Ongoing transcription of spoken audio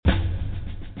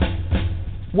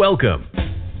Welcome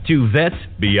to Vets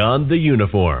Beyond the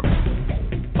Uniform,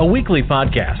 a weekly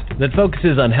podcast that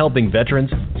focuses on helping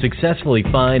veterans successfully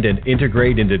find and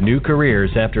integrate into new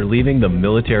careers after leaving the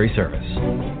military service.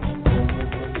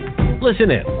 Listen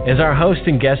in as our host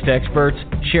and guest experts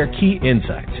share key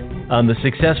insights on the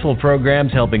successful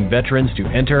programs helping veterans to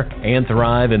enter and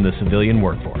thrive in the civilian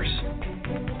workforce.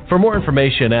 For more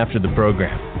information after the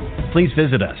program, please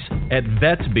visit us at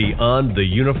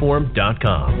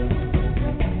vetsbeyondtheuniform.com.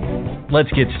 Let's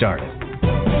get started.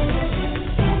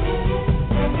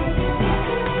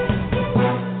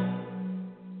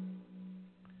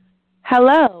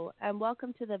 Hello, and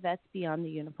welcome to the Vets Beyond the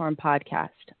Uniform podcast.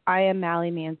 I am Mally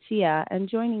Mancia, and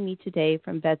joining me today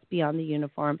from Vets Beyond the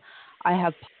Uniform, I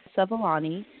have Paul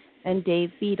Sevillani and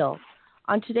Dave Beadle.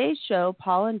 On today's show,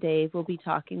 Paul and Dave will be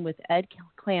talking with Ed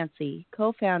Clancy,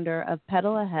 co-founder of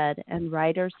Pedal Ahead and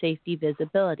Rider Safety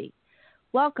Visibility.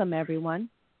 Welcome, everyone.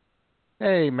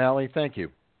 Hey, Mally, thank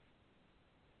you.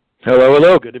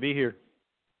 Hello. Good to be here.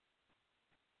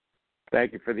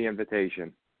 Thank you for the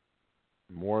invitation.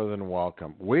 More than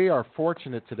welcome. We are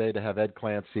fortunate today to have Ed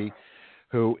Clancy,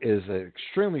 who is an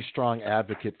extremely strong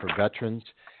advocate for veterans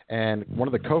and one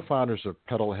of the co-founders of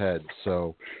Pedal Ahead.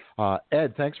 So,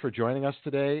 Ed, thanks for joining us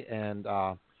today. And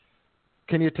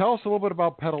can you tell us a little bit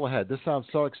about Pedal Ahead? This sounds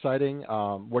so exciting,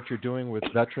 what you're doing with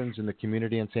veterans in the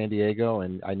community in San Diego,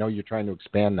 and I know you're trying to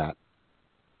expand that.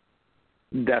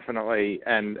 Definitely,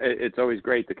 and it's always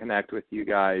great to connect with you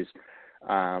guys.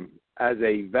 As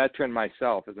a veteran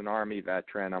myself, as an Army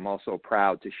veteran, I'm also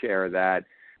proud to share that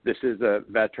this is a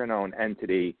veteran-owned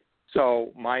entity.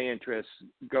 So my interest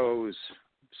goes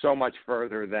so much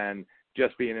further than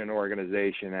just being an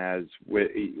organization, as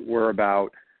we're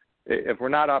about. If we're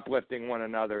not uplifting one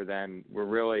another, then we're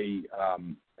really,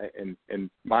 in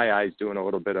my eyes, doing a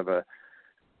little bit of a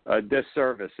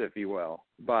disservice, if you will.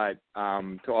 But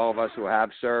to all of us who have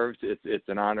served, it's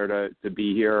an honor to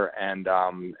be here and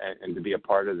to be a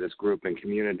part of this group and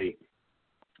community.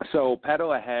 So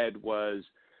Pedal Ahead was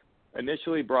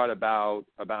initially brought about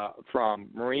from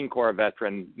Marine Corps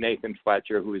veteran Nathan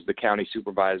Fletcher, who is the county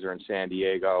supervisor in San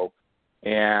Diego,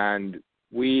 and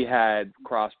we had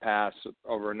crossed paths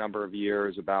over a number of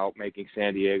years about making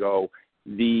San Diego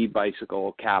the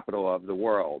bicycle capital of the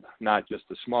world, not just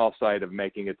the small sight of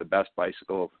making it the best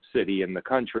bicycle city in the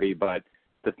country, but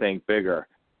to think bigger.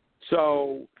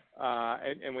 So,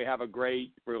 and we have a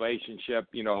great relationship,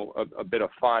 a bit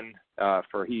of fun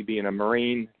for he being a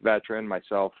Marine veteran,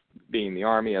 myself being the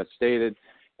Army as stated,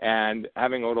 and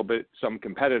having a little bit, some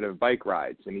competitive bike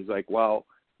rides. And he's like, well,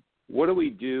 what do we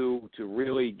do to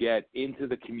really get into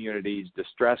the communities,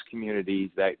 distressed communities,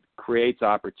 that creates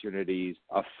opportunities,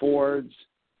 affords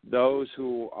those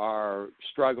who are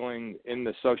struggling in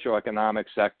the socioeconomic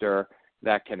sector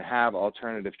that can have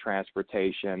alternative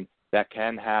transportation, that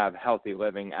can have healthy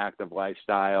living, active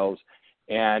lifestyles,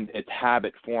 and it's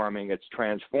habit forming, it's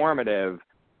transformative,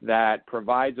 that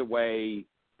provides a way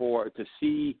to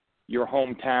see your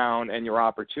hometown and your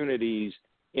opportunities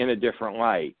in a different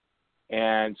light.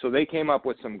 And so they came up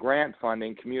with some grant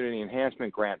funding, community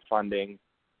enhancement grant funding,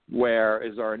 where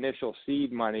is our initial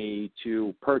seed money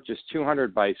to purchase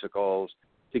 200 bicycles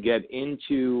to get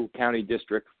into County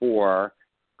District 4,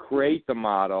 create the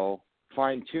model,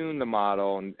 fine-tune the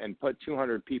model, and put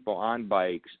 200 people on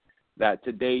bikes that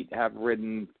to date have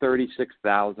ridden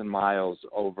 36,000 miles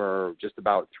over just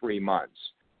about 3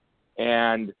 months.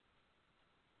 And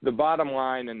the bottom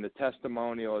line and the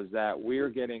testimonial is that we're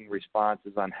getting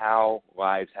responses on how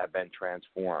lives have been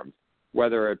transformed,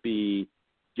 whether it be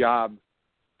job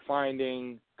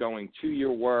finding, going to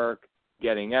your work,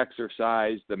 getting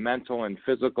exercise, the mental and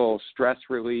physical stress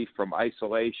relief from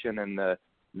isolation and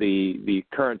the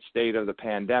current state of the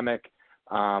pandemic.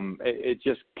 It's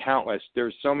just countless.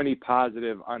 There's so many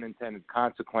positive unintended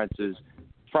consequences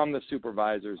from the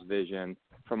supervisor's vision,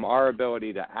 from our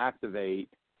ability to activate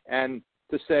and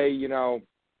to say,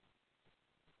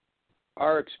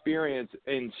 our experience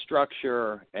in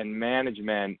structure and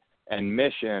management and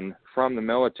mission from the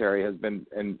military has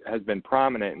been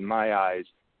prominent in my eyes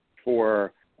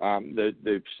for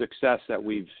the success that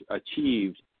we've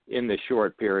achieved in this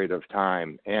short period of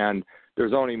time. And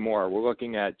there's only more. We're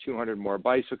looking at 200 more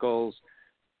bicycles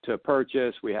to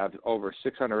purchase. We have over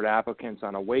 600 applicants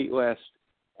on a wait list,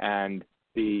 and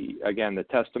the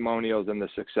testimonials and the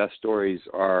success stories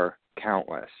are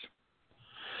countless.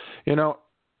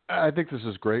 I think this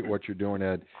is great what you're doing,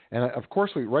 Ed. And of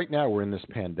course, right now we're in this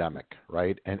pandemic,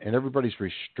 right? And everybody's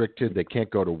restricted. They can't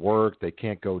go to work. They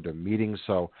can't go to meetings.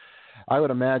 So I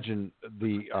would imagine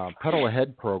the Pedal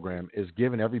Ahead program is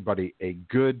giving everybody a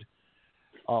good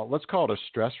let's call it a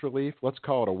stress relief. Let's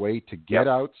call it a way to get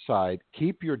outside,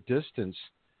 keep your distance,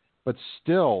 but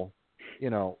still,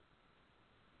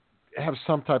 have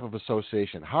some type of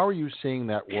association. How are you seeing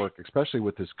that work, especially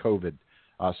with this COVID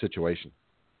situation?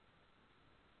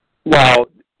 Well,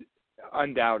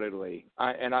 undoubtedly,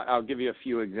 I'll give you a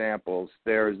few examples.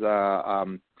 There's a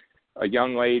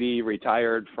young lady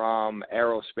retired from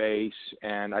aerospace,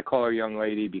 and I call her young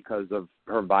lady because of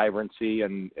her vibrancy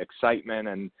and excitement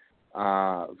and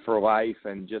for life,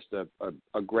 and just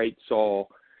a great soul,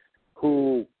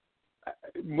 who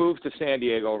moved to San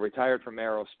Diego, retired from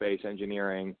aerospace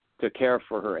engineering to care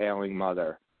for her ailing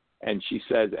mother. And she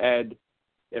says, Ed,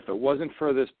 if it wasn't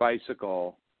for this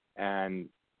bicycle and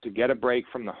to get a break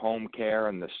from the home care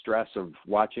and the stress of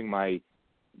watching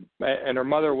and her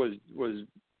mother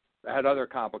had other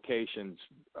complications,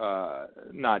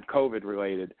 not COVID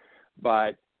related,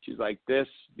 but she's like,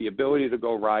 the ability to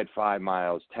go ride 5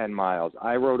 miles, 10 miles.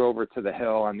 I rode over to the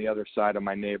hill on the other side of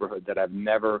my neighborhood that I've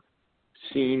never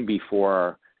seen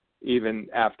before, even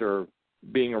after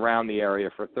being around the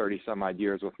area for 30 some odd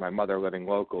years with my mother living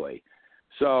locally.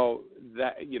 So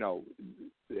that,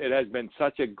 it has been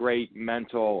such a great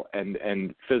mental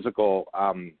and physical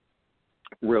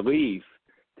relief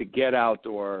to get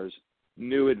outdoors,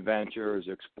 new adventures,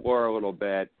 explore a little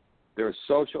bit. There's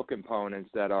social components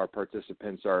that our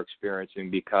participants are experiencing,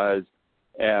 because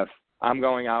if I'm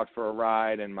going out for a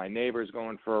ride and my neighbor's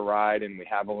going for a ride and we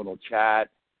have a little chat,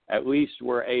 at least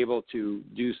we're able to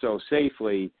do so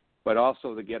safely, but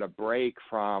also to get a break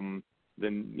from the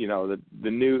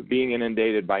new, being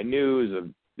inundated by news of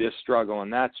this struggle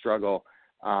and that struggle.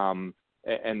 And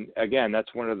again,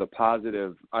 that's one of the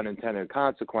positive unintended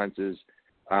consequences.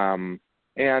 And,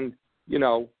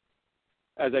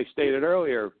 as I stated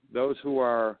earlier, those who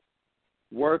are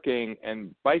working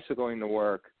and bicycling to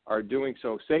work are doing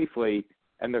so safely,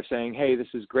 and they're saying, hey, this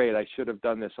is great. I should have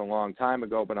done this a long time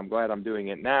ago, but I'm glad I'm doing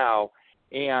it now.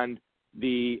 And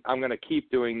I'm going to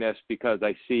keep doing this because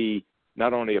I see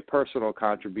not only a personal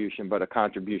contribution, but a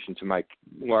contribution to my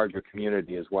larger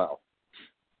community as well.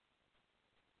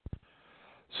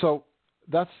 So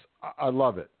I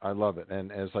love it. I love it.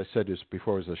 And as I said just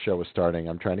before as the show was starting,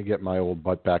 I'm trying to get my old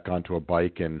butt back onto a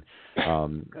bike, and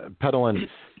pedaling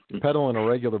a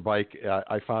regular bike,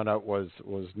 I found out was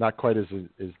not quite as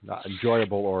not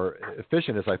enjoyable or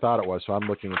efficient as I thought it was. So I'm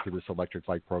looking into this electric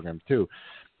bike program too.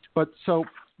 But so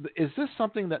is this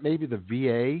something that maybe the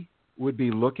VA would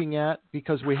be looking at?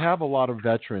 Because we have a lot of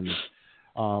veterans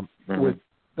that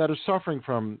are suffering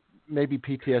from maybe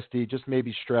PTSD, just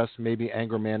maybe stress, maybe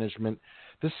anger management.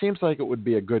 This seems like it would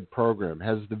be a good program.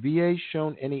 Has the VA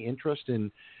shown any interest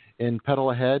in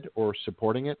Pedal Ahead or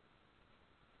supporting it?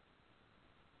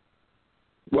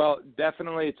 Well,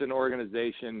 definitely it's an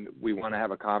organization we want to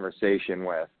have a conversation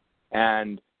with.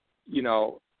 And,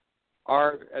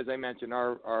 as I mentioned,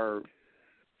 our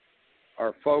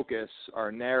focus,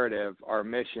 our narrative, our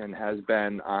mission has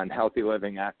been on healthy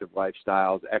living, active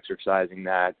lifestyles, exercising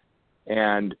that.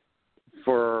 And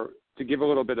to give a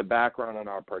little bit of background on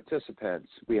our participants,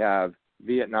 we have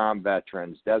Vietnam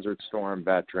veterans, Desert Storm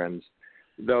veterans,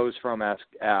 those from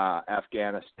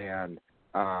Afghanistan,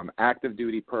 active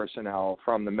duty personnel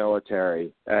from the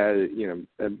military,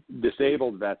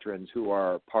 disabled veterans who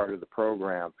are part of the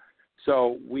program.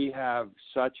 So we have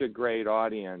such a great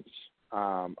audience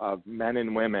of men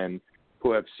and women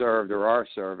who have served or are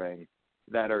serving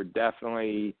that are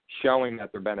definitely showing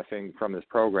that they're benefiting from this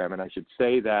program. And I should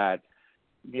say that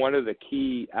one of the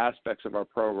key aspects of our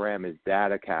program is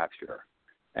data capture.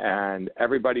 And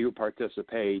everybody who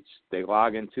participates, they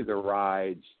log into their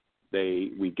rides,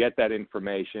 we get that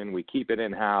information, we keep it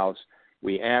in-house,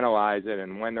 we analyze it,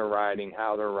 and when they're riding,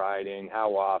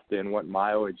 how often, what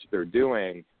mileage they're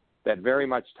doing. That very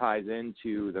much ties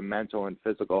into the mental and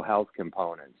physical health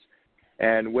components.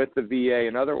 And with the VA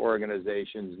and other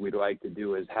organizations, we'd like to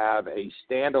do is have a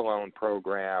standalone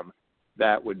program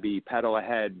that would be Pedal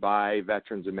Ahead by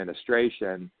Veterans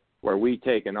Administration, where we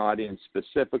take an audience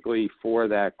specifically for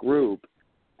that group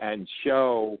and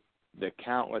show the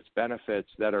countless benefits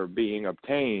that are being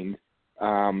obtained,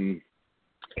 and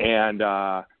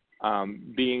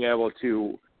being able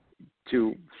to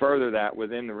further that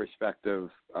within the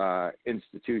respective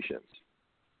institutions.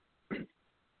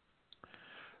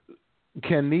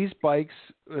 Can these bikes,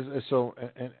 so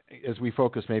as we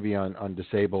focus maybe on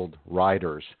disabled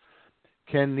riders,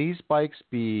 can these bikes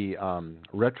be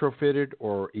retrofitted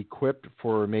or equipped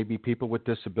for maybe people with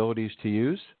disabilities to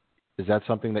use? Is that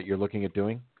something that you're looking at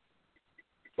doing?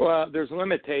 Well, there's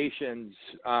limitations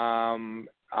on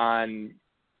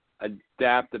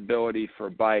adaptability for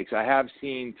bikes. I have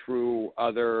seen through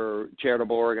other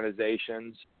charitable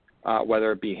organizations,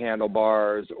 whether it be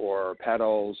Handlebars or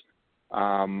Pedals.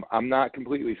 I'm not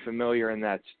completely familiar in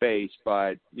that space,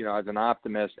 but, as an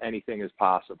optimist, anything is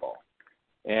possible.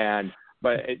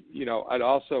 I'd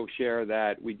also share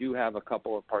that we do have a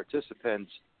couple of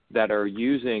participants that are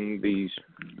using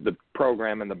the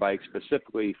program and the bike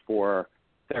specifically for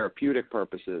therapeutic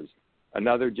purposes.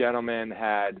 Another gentleman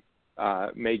had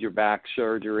major back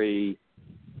surgery,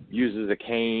 uses a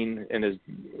cane and is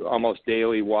almost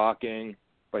daily walking,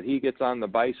 but he gets on the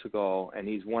bicycle, and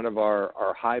he's one of our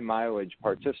high mileage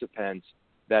participants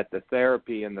that the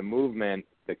therapy and the movement,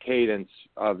 the cadence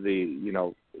of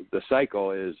the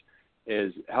cycle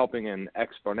is helping him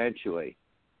exponentially.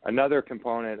 Another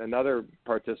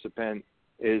participant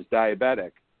is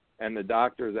diabetic, and the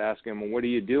doctors ask him, well, what are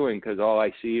you doing? Because all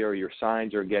I see are your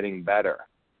signs are getting better.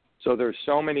 So there's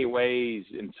so many ways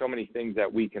and so many things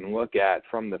that we can look at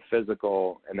from the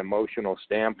physical and emotional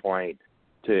standpoint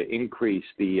to increase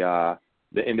the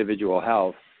individual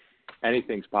health.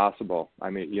 Anything's possible.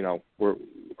 I mean,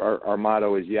 our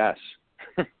motto is yes.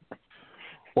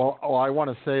 Well, I want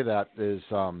to say that is,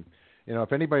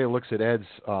 if anybody looks at Ed's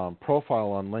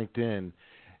profile on LinkedIn,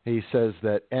 he says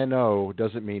that NO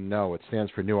doesn't mean no. It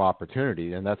stands for new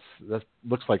opportunity, and that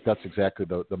looks like that's exactly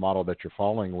the model that you're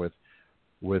following with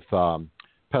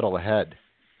Pedal Ahead.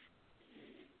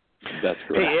 That's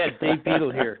correct. Hey, Ed, Dave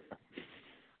Beadle here.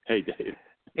 Hey, Dave.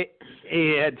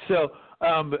 Hey, Ed. So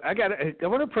I want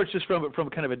to approach this from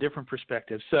kind of a different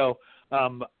perspective. So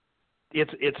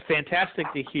it's fantastic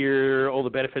to hear all the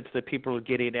benefits that people are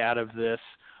getting out of this.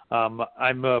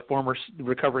 I'm a former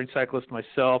recovering cyclist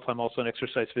myself. I'm also an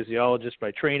exercise physiologist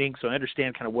by training, so I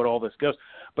understand kind of what all this goes.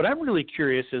 But I'm really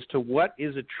curious as to what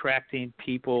is attracting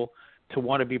people to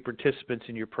want to be participants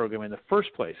in your program in the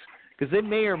first place, because they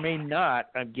may or may not,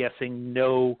 I'm guessing,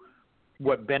 know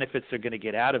what benefits they're going to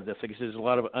get out of this. I guess there's a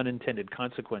lot of unintended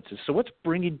consequences. So what's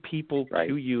bringing people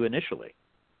to you initially?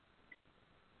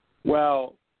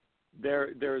 Well,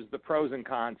 there's the pros and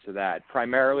cons to that.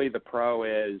 Primarily the pro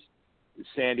is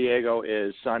San Diego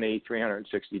is sunny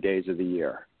 360 days of the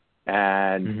year.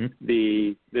 And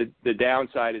the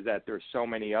downside is that there's so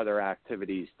many other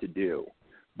activities to do.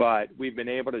 But we've been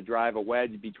able to drive a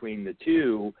wedge between the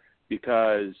two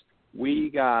because we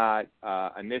got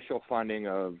initial funding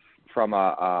from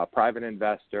a private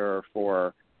investor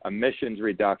for emissions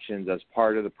reductions as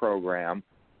part of the program.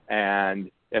 And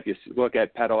if you look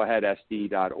at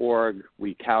pedalaheadsd.org,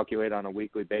 we calculate on a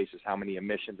weekly basis how many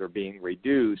emissions are being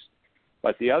reduced.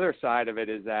 But the other side of it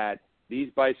is that these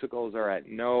bicycles are at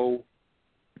no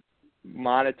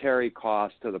monetary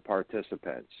cost to the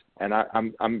participants. And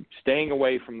I'm staying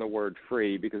away from the word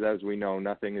free because, as we know,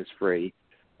 nothing is free.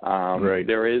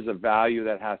 There is a value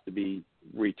that has to be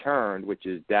returned, which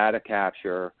is data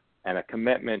capture and a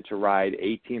commitment to ride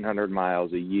 1,800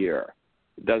 miles a year.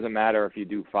 It doesn't matter if you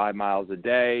do 5 miles a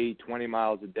day, 20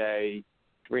 miles a day,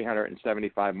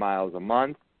 375 miles a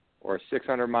month, or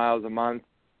 600 miles a month.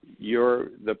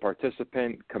 The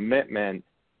participant commitment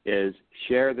is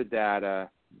share the data,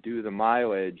 do the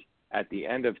mileage. At the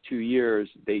end of 2 years,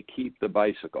 they keep the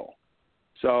bicycle.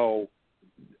 So,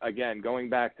 again, going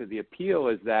back to the appeal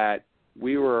is that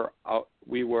we were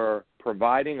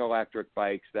providing electric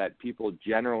bikes that people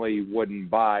generally wouldn't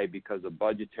buy because of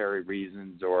budgetary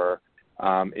reasons or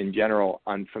in general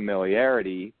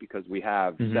unfamiliarity, because we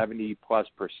have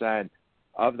 70+%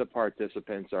 of the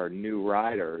participants are new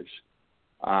riders.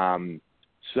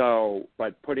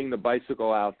 But putting the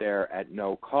bicycle out there at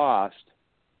no cost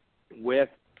with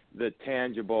the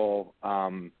tangible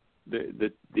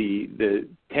the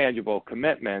tangible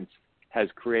commitments has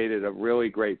created a really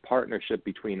great partnership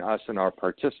between us and our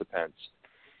participants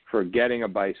for getting a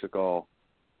bicycle,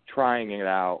 trying it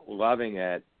out, loving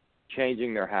it,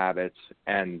 changing their habits,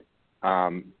 and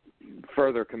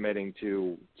further committing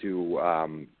to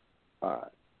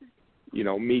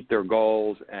meet their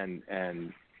goals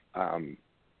and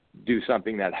do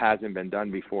something that hasn't been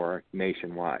done before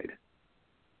nationwide.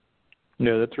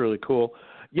 No, that's really cool.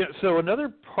 Yeah. So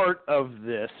another part of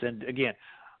this, and again,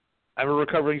 I'm a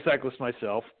recovering cyclist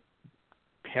myself.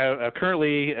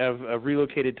 Currently, I've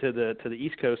relocated to the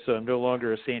East Coast, so I'm no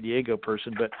longer a San Diego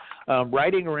person. But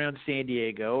riding around San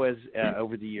Diego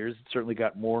over the years, it certainly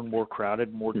got more and more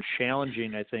crowded, more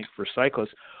challenging, I think, for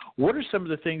cyclists. What are some of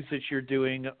the things that you're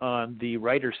doing on the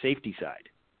rider safety side?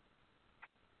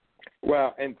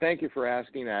 Well, and thank you for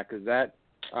asking that, because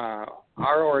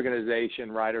our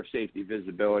organization, Rider Safety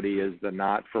Visibility, is the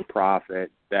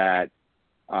not-for-profit that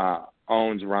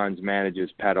owns, runs,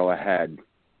 manages Pedal Ahead.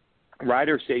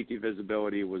 rider safety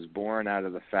visibility was born out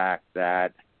of the fact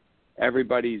that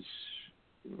everybody's,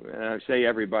 and I say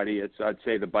everybody, I'd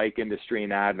say the bike industry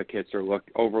and advocates are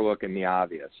overlooking the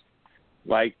obvious.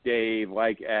 Like Dave,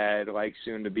 like Ed, like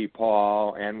soon to be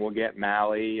Paul, and we'll get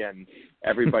Mally and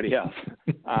everybody else.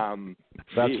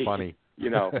 That's funny. You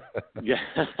know,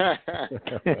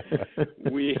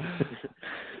 we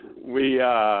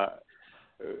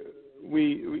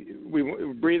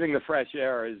breathing the fresh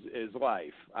air is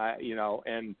life, you know,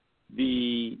 and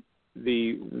the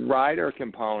rider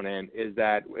component is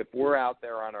that if we're out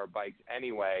there on our bikes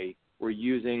anyway, we're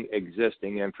using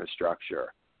existing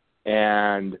infrastructure,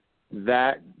 and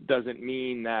that doesn't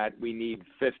mean that we need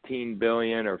 $15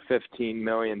 billion or $15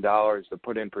 million to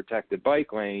put in protected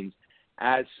bike lanes.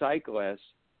 As cyclists,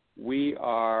 we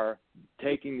are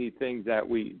taking the things that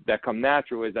come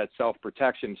naturally, is that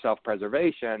self-protection,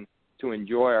 self-preservation, to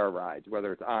enjoy our rides,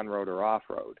 whether it's on-road or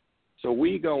off-road. So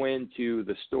we go into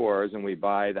the stores and we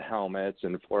buy the helmets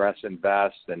and fluorescent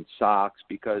vests and socks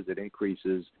because it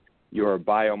increases your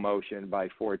biomotion by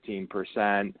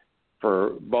 14%.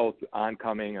 For both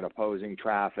oncoming and opposing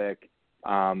traffic.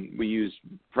 We use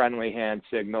friendly hand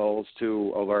signals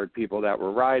to alert people that we're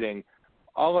riding.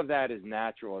 All of that is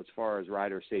natural as far as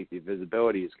rider safety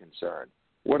visibility is concerned.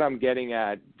 What I'm getting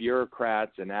at,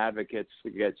 bureaucrats and advocates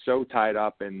get so tied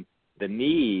up in the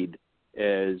need,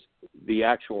 is the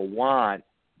actual want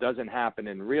doesn't happen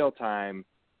in real time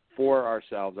for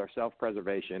ourselves, our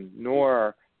self-preservation,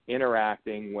 nor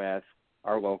interacting with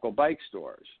our local bike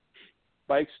stores.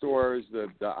 Bike stores,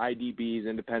 the IDBs,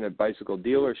 independent bicycle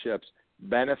dealerships,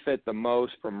 benefit the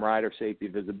most from rider safety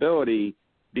visibility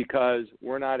because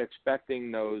we're not expecting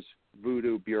those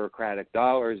voodoo bureaucratic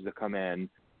dollars to come in,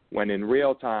 when in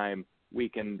real time we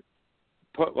can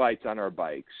put lights on our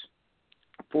bikes.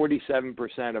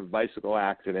 47% of bicycle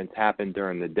accidents happen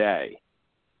during the day,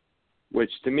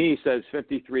 which to me says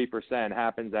 53%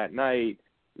 happens at night,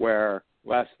 where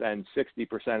less than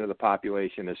 60% of the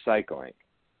population is cycling.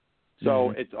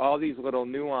 So it's all these little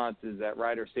nuances that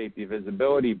rider safety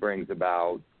visibility brings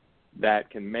about that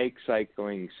can make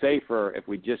cycling safer if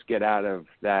we just get out of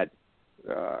that,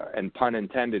 and pun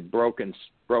intended, broken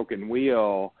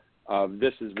wheel of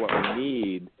this is what we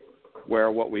need, where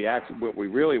what we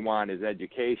really want is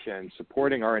education,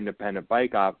 supporting our independent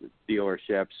bike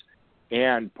dealerships,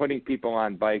 and putting people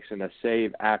on bikes in a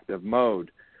safe, active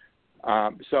mode.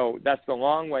 So that's the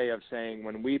long way of saying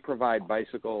when we provide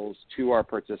bicycles to our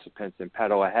participants in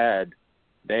Pedal Ahead,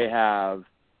 they have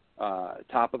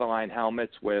top-of-the-line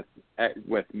helmets with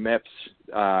MIPS,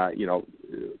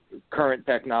 current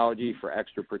technology for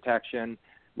extra protection.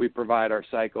 We provide our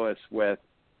cyclists with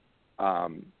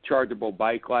chargeable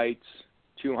bike lights,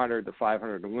 200 to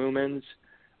 500 lumens.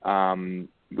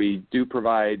 We do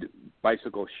provide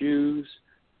bicycle shoes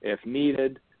if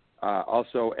needed.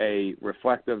 Also a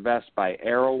reflective vest by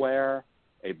Aeroware,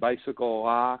 a bicycle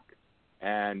lock,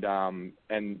 and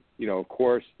of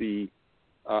course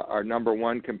our number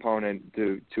one component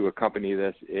to accompany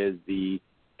this is the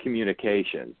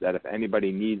communications, that if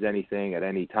anybody needs anything at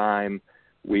any time,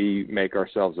 we make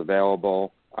ourselves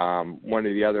available. One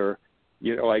of the other,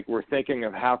 we're thinking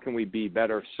of how can we be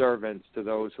better servants to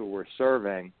those who we're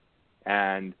serving,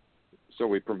 and so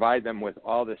we provide them with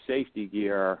all the safety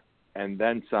gear and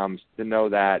then some, to know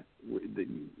that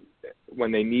when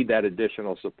they need that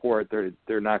additional support,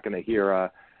 they're not going to get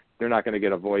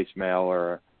a voicemail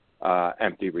or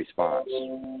empty response.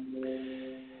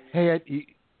 Hey,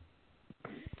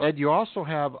 Ed, you also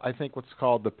have, I think, what's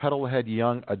called the Pedal Ahead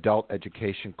Young Adult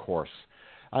Education course.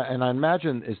 And I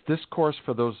imagine, is this course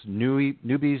for those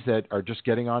newbies that are just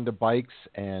getting onto bikes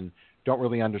and don't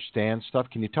really understand stuff?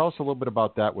 Can you tell us a little bit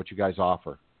about that, what you guys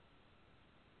offer?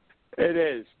 It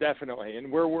is, definitely. And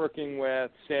we're working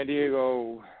with San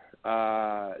Diego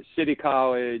City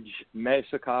College,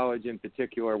 Mesa College in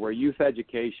particular, where youth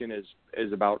education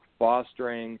is about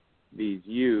fostering these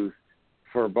youth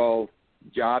for both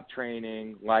job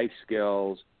training, life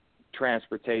skills,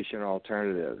 transportation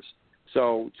alternatives.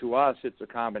 So to us, it's a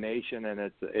combination,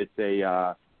 and it's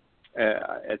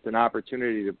an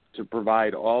opportunity to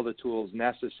provide all the tools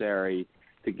necessary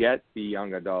to get the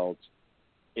young adults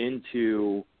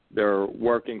into their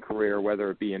working career,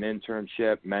 whether it be an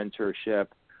internship, mentorship,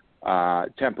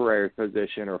 temporary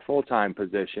position, or full-time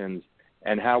positions,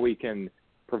 and how we can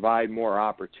provide more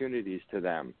opportunities to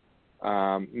them.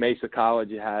 Mesa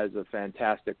College has a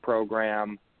fantastic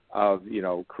program of,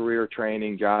 career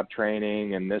training, job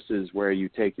training, and this is where you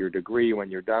take your degree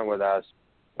when you're done with us.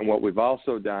 And what we've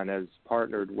also done is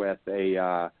partnered with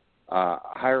a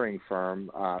hiring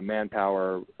firm,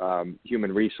 Manpower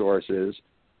Human Resources,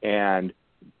 and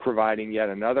providing yet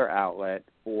another outlet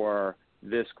for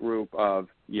this group of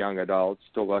young adults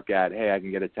to look at, hey, I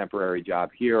can get a temporary job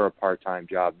here or a part-time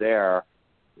job there.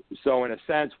 So in a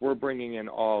sense, we're bringing in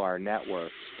all our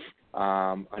networks.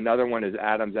 Another one is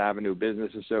Adams Avenue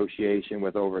Business Association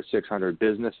with over 600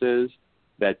 businesses,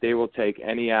 that they will take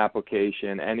any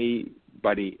application,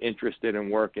 anybody interested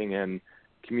in working in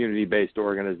community-based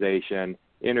organization,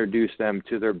 introduce them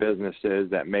to their businesses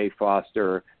that may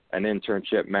foster an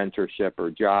internship, mentorship,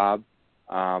 or job.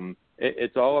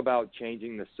 It's all about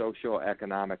changing the social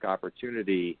economic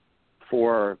opportunity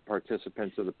for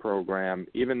participants of the program,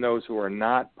 even those who are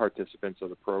not participants of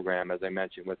the program, as I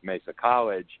mentioned with Mesa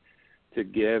College, to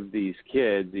give these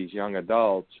kids, these young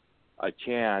adults, a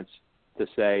chance to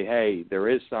say, hey, there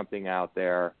is something out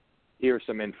there. Here's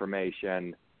some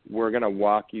information. We're going to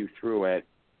walk you through it,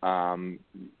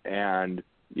 and,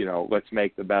 you know, let's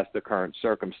make the best of current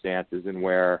circumstances and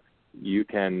where you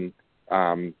can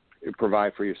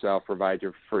provide for yourself,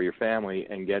 for your family,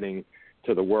 and getting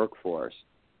to the workforce.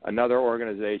 Another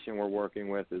organization we're working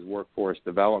with is Workforce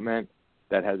Development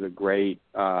that has a great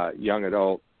young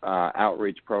adult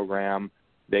outreach program.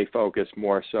 They focus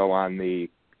more so on the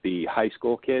high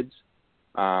school kids.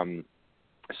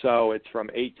 So it's from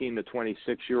 18 to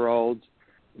 26-year-olds.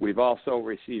 We've also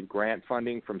received grant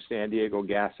funding from San Diego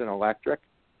Gas and Electric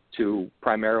to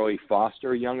primarily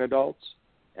foster young adults.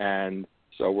 And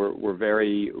so we're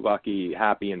very lucky,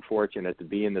 happy, and fortunate to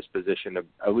be in this position to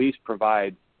at least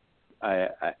provide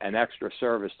an extra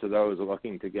service to those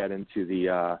looking to get into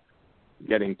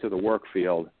getting to the work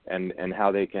field and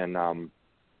how they can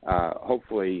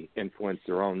hopefully influence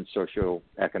their own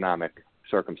socioeconomic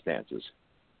circumstances.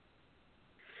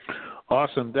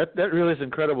 Awesome. That really is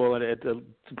incredible, and it's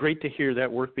great to hear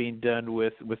that work being done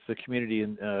with the community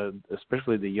and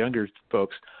especially the younger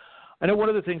folks. I know one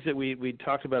of the things that we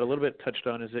talked about a little bit, touched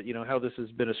on, is that, you know, how this has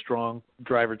been a strong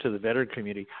driver to the veteran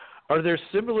community. Are there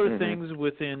similar things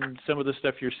within some of the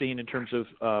stuff you're seeing in terms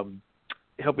of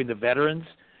helping the veterans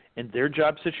and their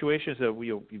job situations? That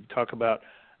you talk about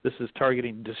this is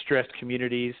targeting distressed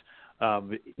communities.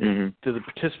 Do the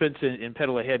participants in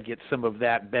Pedal Ahead get some of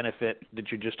that benefit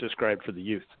that you just described for the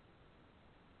youth?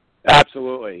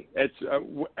 Absolutely. It's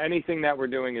anything that we're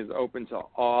doing is open to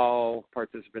all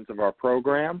participants of our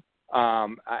program.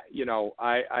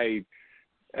 I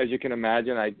as you can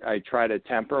imagine, I try to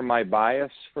temper my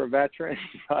bias for veterans,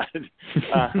 but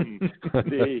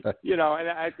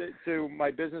to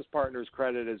my business partner's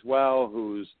credit as well,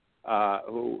 who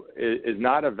is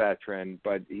not a veteran,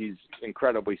 but he's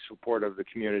incredibly supportive of the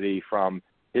community from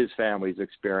his family's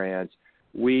experience.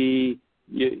 We're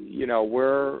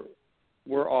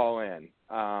all in.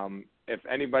 If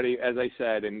anybody, as I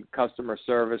said, in customer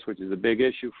service, which is a big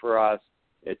issue for us,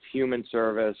 it's human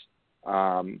service.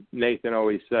 Nathan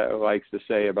always likes to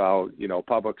say about,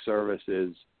 public service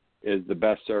is the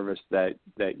best service that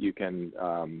you can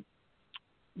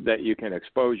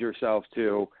expose yourself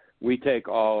to. We take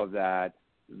all of that.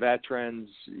 Veterans,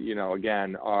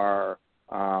 again, are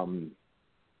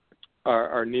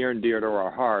near and dear to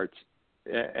our hearts.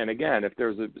 And again, if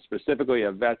there's specifically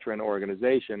a veteran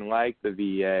organization like the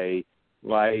VA,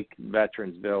 like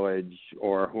Veterans Village,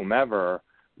 or whomever,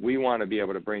 we want to be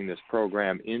able to bring this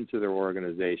program into their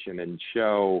organization and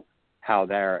show how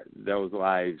those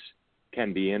lives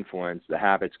can be influenced, the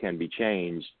habits can be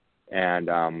changed, and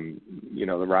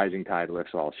the rising tide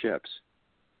lifts all ships.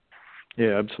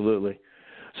 Yeah, absolutely.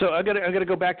 So I got to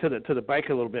go back to the bike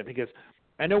a little bit, because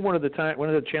I know one of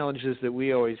the challenges that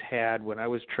we always had when I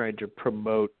was trying to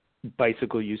promote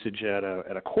bicycle usage at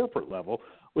a corporate level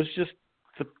was just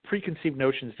the preconceived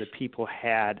notions that people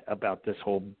had about this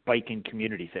whole biking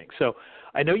community thing. So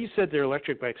I know you said they're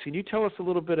electric bikes. Can you tell us a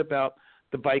little bit about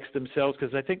the bikes themselves?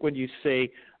 Because I think when you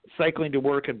say cycling to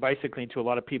work and bicycling, to a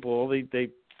lot of people, all they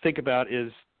think about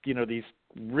is, these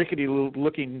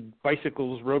rickety-looking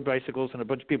bicycles, road bicycles, and a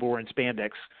bunch of people wearing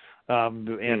spandex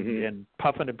and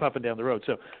puffing down the road.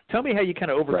 So tell me how you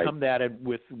kind of overcome that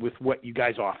with what you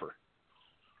guys offer.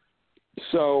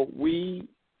 So we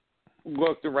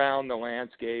looked around the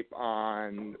landscape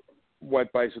on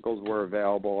what bicycles were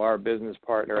available. Our business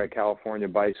partner at California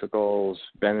Bicycles,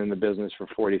 been in the business for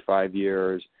 45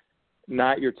 years,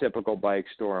 not your typical bike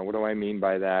store. And what do I mean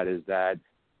by that is that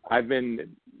I've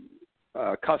been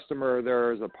a customer of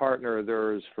theirs, a partner of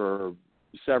theirs for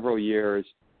several years.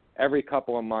 Every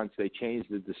couple of months, they change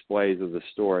the displays of the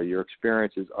store. Your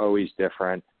experience is always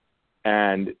different.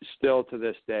 And still to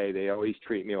this day, they always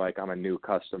treat me like I'm a new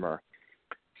customer.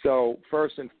 So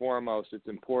first and foremost, it's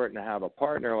important to have a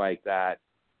partner like that.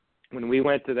 When we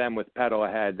went to them with Pedal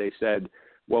Ahead, they said,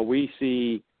 well, we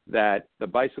see that the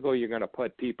bicycle you're going to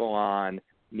put people on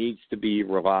needs to be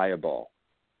reliable.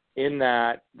 In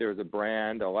that, there's a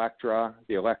brand, Electra,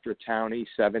 the Electra Townie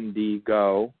 7D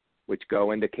Go, which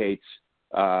Go indicates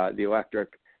the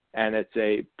electric, and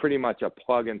it's pretty much a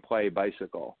plug-and-play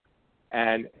bicycle.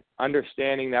 And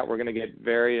understanding that we're going to get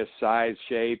various size,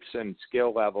 shapes, and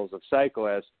skill levels of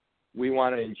cyclists, we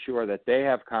want to ensure that they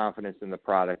have confidence in the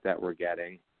product that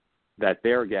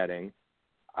they're getting.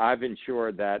 I've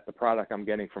ensured that the product I'm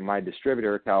getting from my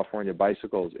distributor, California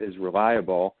Bicycles, is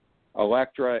reliable.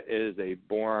 Electra is a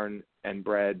born and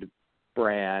bred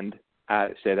brand,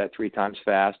 say that 3 times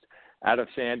fast, out of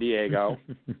San Diego.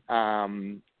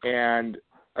 And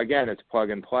again, it's plug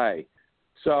and play.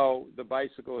 So the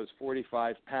bicycle is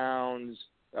 45 pounds,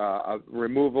 a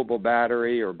removable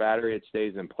battery or battery that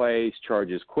stays in place,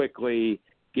 charges quickly,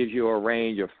 gives you a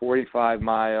range of 45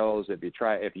 miles. If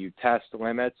you test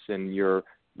limits and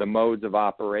the modes of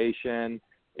operation,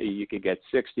 you could get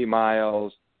 60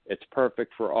 miles. It's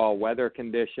perfect for all weather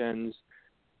conditions.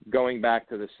 Going back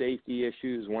to the safety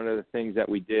issues, one of the things that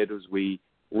we did was we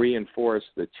reinforced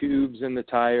the tubes in the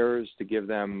tires to give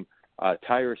them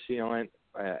tire sealant,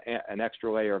 an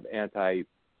extra layer of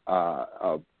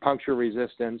anti-puncture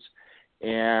resistance,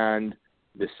 and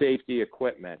the safety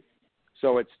equipment.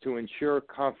 So it's to ensure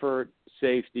comfort,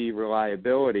 safety,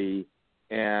 reliability,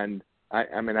 and I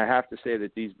have to say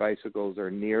that these bicycles are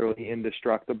nearly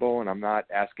indestructible, and I'm not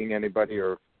asking anybody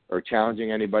or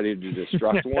challenging anybody to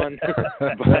destruct one.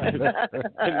 But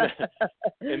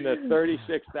in the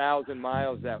 36,000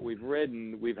 miles that we've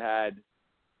ridden, we've had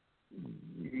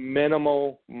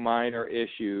minimal minor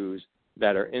issues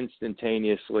that are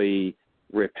instantaneously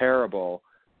repairable.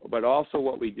 But also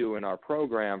what we do in our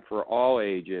program for all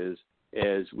ages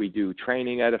is we do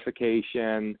training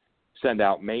edification, send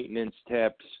out maintenance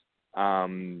tips.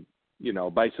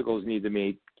 Bicycles need to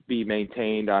be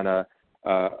maintained on a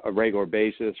regular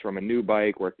basis, from a new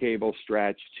bike where cables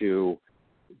stretch to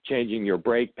changing your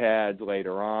brake pads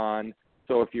later on.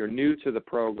 So if you're new to the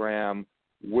program,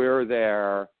 we're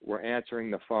there. We're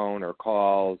answering the phone or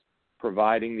calls,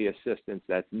 providing the assistance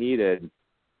that's needed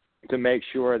to make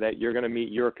sure that you're going to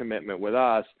meet your commitment with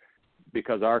us,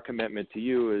 because our commitment to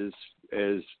you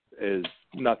is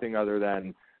nothing other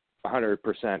than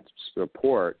 100%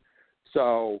 support.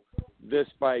 So this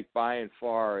bike, by and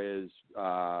far, is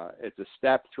it's a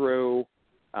step through.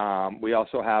 We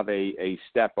also have a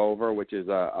step over, which is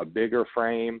a bigger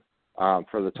frame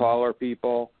for the taller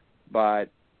people. But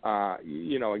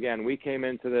again, we came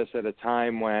into this at a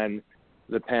time when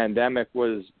the pandemic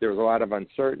there was a lot of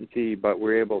uncertainty, but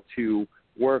we're able to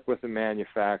work with the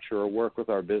manufacturer, work with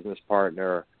our business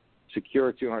partner,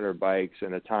 secure 200 bikes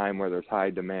in a time where there's high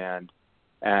demand,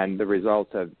 and the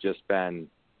results have just been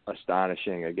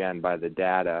astonishing, again, by the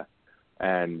data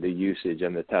and the usage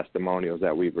and the testimonials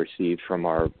that we've received from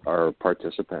our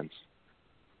participants.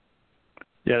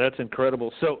 Yeah, that's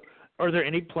incredible. So are there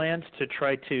any plans to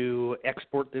try to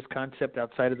export this concept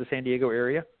outside of the San Diego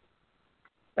area?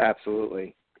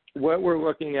 Absolutely. What we're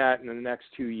looking at in the next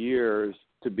 2 years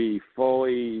to be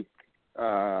fully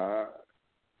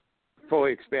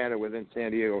expanded within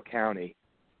San Diego County.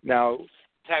 Now,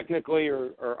 technically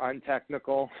or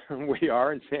untechnical, we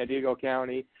are in San Diego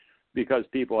County because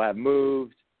people have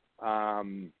moved.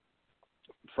 We're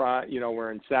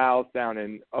in South, down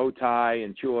in Otay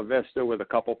and Chula Vista with a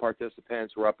couple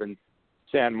participants. We're up in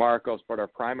San Marcos, but our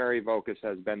primary focus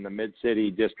has been the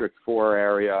Mid-City District 4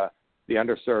 area, the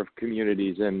underserved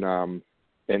communities in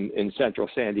central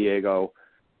San Diego.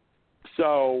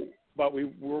 So, but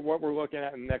what we're looking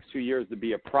at in the next 2 years to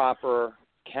be a proper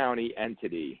county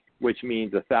entity, which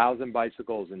means 1,000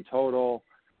 bicycles in total,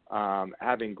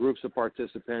 having groups of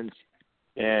participants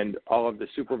in all of the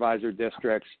supervisor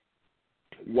districts.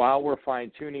 While we're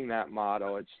fine-tuning that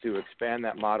model, it's to expand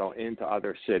that model into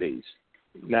other cities.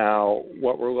 Now,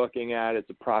 what we're looking at is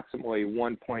approximately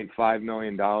 $1.5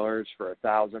 million for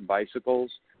 1,000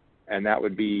 bicycles, and that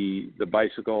would be the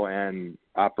bicycle and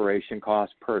operation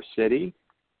cost per city.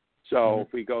 So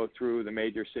if we go through the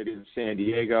major cities of San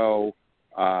Diego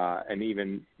and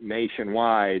even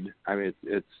nationwide,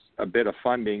 it's a bit of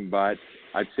funding, but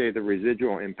I'd say the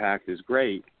residual impact is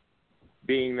great,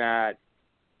 being that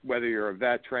whether you're a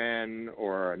veteran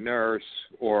or a nurse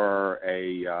or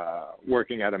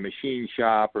working at a machine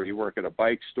shop or you work at a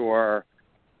bike store,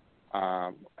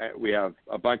 we have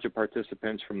a bunch of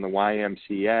participants from the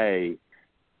YMCA.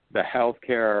 The health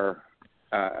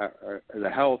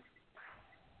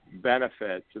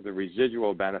benefits, the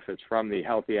residual benefits from the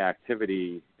healthy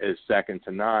activity is second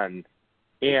to none.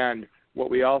 And what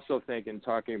we also think in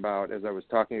talking about, as I was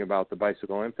talking about the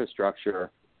bicycle infrastructure,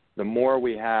 the more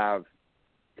we have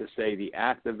to say the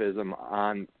activism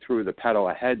on through the pedal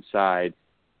ahead side,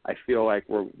 I feel like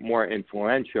we're more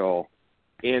influential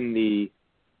in the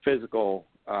physical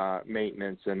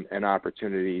maintenance and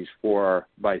opportunities for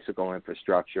bicycle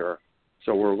infrastructure.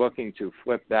 So we're looking to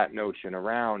flip that notion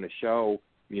around to show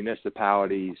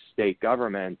municipalities, state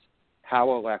governments,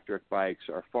 how electric bikes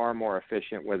are far more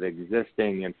efficient with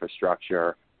existing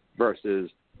infrastructure versus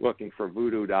looking for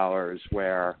voodoo dollars,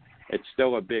 where it's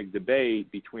still a big debate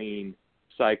between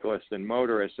cyclists and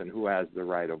motorists and who has the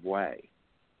right of way.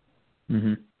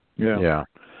 Mm-hmm. Yeah.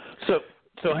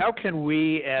 So how can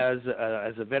we, as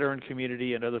a veteran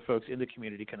community and other folks in the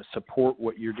community, kind of support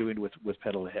what you're doing with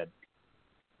Pedal Ahead?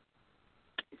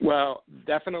 Well,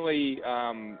 definitely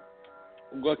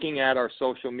looking at our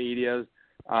social medias,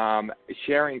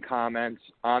 sharing comments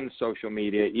on social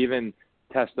media, even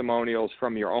testimonials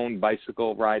from your own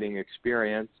bicycle riding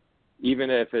experience, even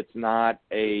if it's not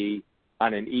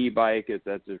on an e-bike, if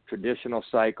that's a traditional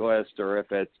cyclist, or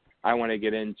if it's I want to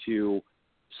get into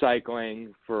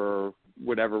cycling for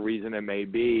whatever reason it may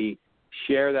be,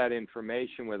 share that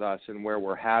information with us, and where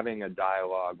we're having a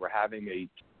dialogue, we're having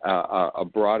a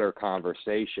broader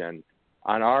conversation.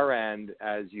 On our end,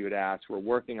 as you had asked, we're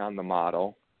working on the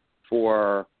model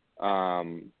for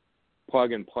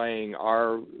plug and playing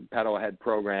our Pedal Ahead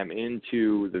program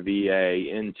into the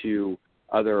VA, into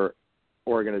other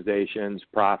organizations,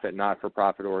 profit,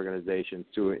 not-for-profit organizations,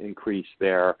 to increase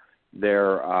their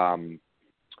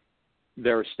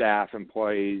staff,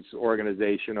 employees,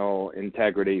 organizational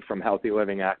integrity from healthy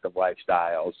living, active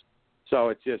lifestyles.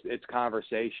 So it's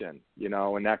conversation,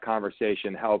 and that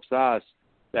conversation helps us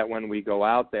that when we go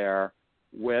out there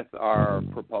with our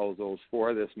proposals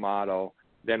for this model,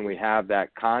 then we have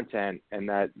that content and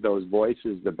those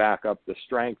voices to back up the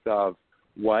strength of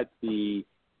what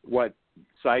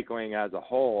cycling as a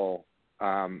whole,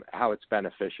 how it's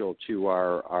beneficial to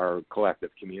our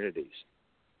collective communities.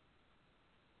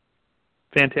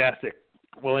 Fantastic.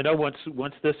 Well, I know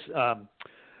once this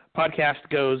podcast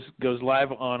goes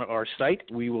live on our site,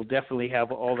 we will definitely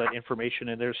have all that information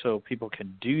in there so people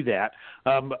can do that.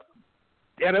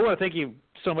 And I want to thank you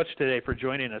so much today for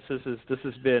joining us. This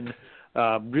has been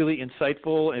really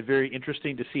insightful and very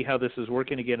interesting to see how this is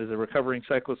working. Again, as a recovering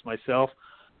cyclist myself,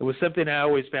 it was something I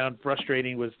always found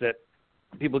frustrating, was that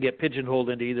people get pigeonholed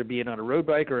into either being on a road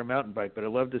bike or a mountain bike. But I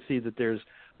love to see that there's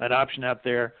an option out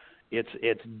there.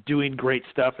 It's doing great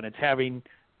stuff, and it's having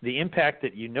the impact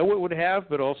that it would have,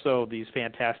 but also these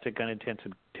fantastic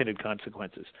unintended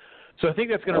consequences. So I think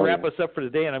that's going to wrap us up for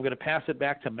today, and I'm going to pass it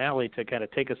back to Mally to kind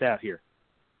of take us out here.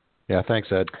 Yeah, thanks,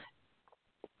 Ed.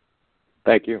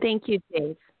 Thank you. Thank you,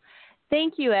 Dave.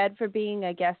 Thank you, Ed, for being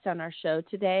a guest on our show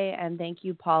today, and thank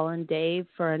you, Paul and Dave,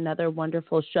 for another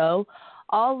wonderful show.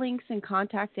 All links and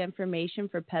contact information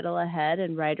for Pedal Ahead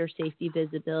and rider safety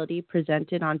visibility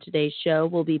presented on today's show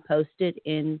will be posted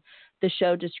in the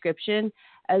show description.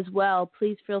 As well,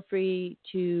 please feel free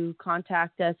to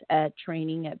contact us at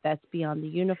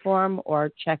training@vetsbeyondtheuniform,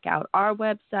 or check out our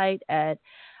website at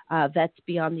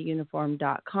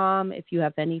vetsbeyondtheuniform.com if you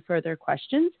have any further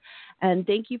questions. And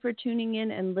thank you for tuning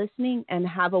in and listening, and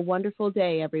have a wonderful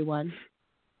day, everyone.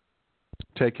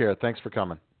 Take care. Thanks for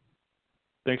coming.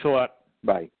 Thanks a lot.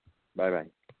 Bye. Bye-bye.